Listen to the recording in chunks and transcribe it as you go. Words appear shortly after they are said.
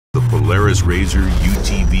Polaris RZR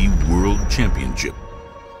UTV World Championship.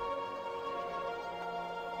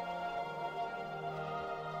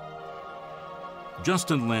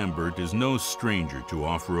 Justin Lambert is no stranger to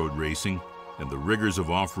off-road racing and the rigors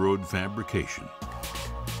of off-road fabrication.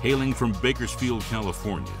 Hailing from Bakersfield,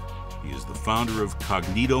 California, he is the founder of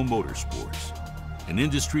Cognito Motorsports, an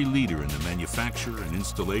industry leader in the manufacture and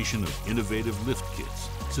installation of innovative lift kits,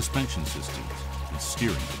 suspension systems, and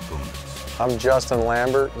steering components. I'm Justin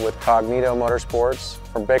Lambert with Cognito Motorsports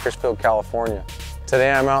from Bakersfield, California.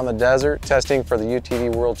 Today I'm out in the desert testing for the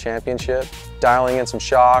UTV World Championship, dialing in some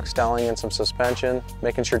shocks, dialing in some suspension,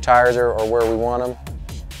 making sure tires are where we want them.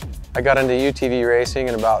 I got into UTV racing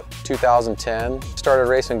in about 2010. Started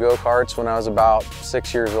racing go-karts when I was about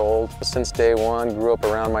 6 years old. Since day one, grew up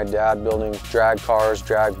around my dad building drag cars,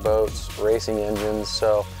 drag boats, racing engines.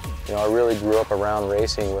 So, I really grew up around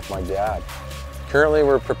racing with my dad. Currently,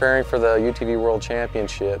 we're preparing for the UTV World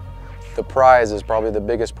Championship. The prize is probably the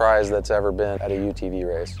biggest prize that's ever been at a UTV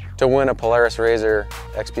race. To win a Polaris RZR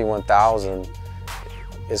XP1000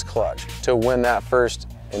 is clutch. To win that first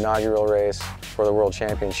inaugural race for the World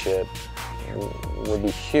Championship would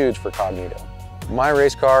be huge for Cognito. My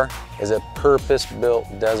race car is a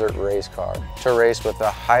purpose-built desert race car to race with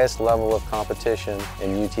the highest level of competition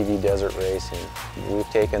in UTV desert racing. We've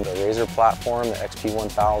taken the RZR platform, the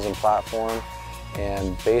XP1000 platform,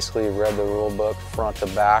 and basically read the rule book front to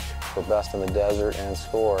back for best in the desert and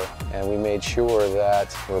score. And we made sure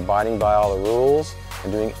that we're abiding by all the rules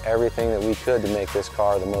and doing everything that we could to make this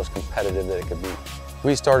car the most competitive that it could be.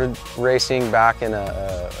 We started racing back in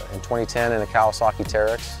 2010 in a Kawasaki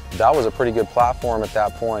Teryx. That was a pretty good platform at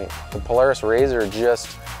that point. The Polaris RZR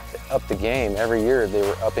just upped the game. Every year they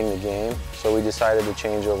were upping the game, so we decided to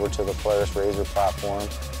change over to the Polaris RZR platform.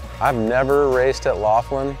 I've never raced at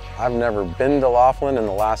Laughlin. I've never been to Laughlin in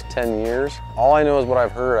the last 10 years. All I know is what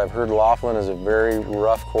I've heard. I've heard Laughlin is a very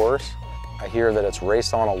rough course. I hear that it's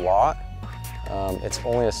raced on a lot. It's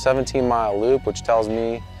only a 17-mile loop, which tells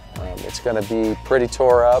me it's going to be pretty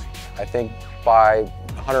tore up. I think by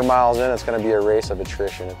 100 miles in, it's going to be a race of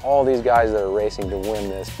attrition. All these guys that are racing to win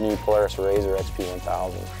this new Polaris RZR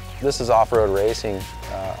XP1000. This is off-road racing.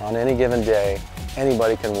 On any given day,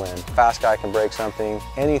 anybody can win. Fast guy can break something.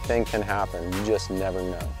 Anything can happen. You just never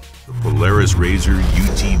know. The Polaris RZR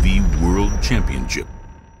UTV World Championship.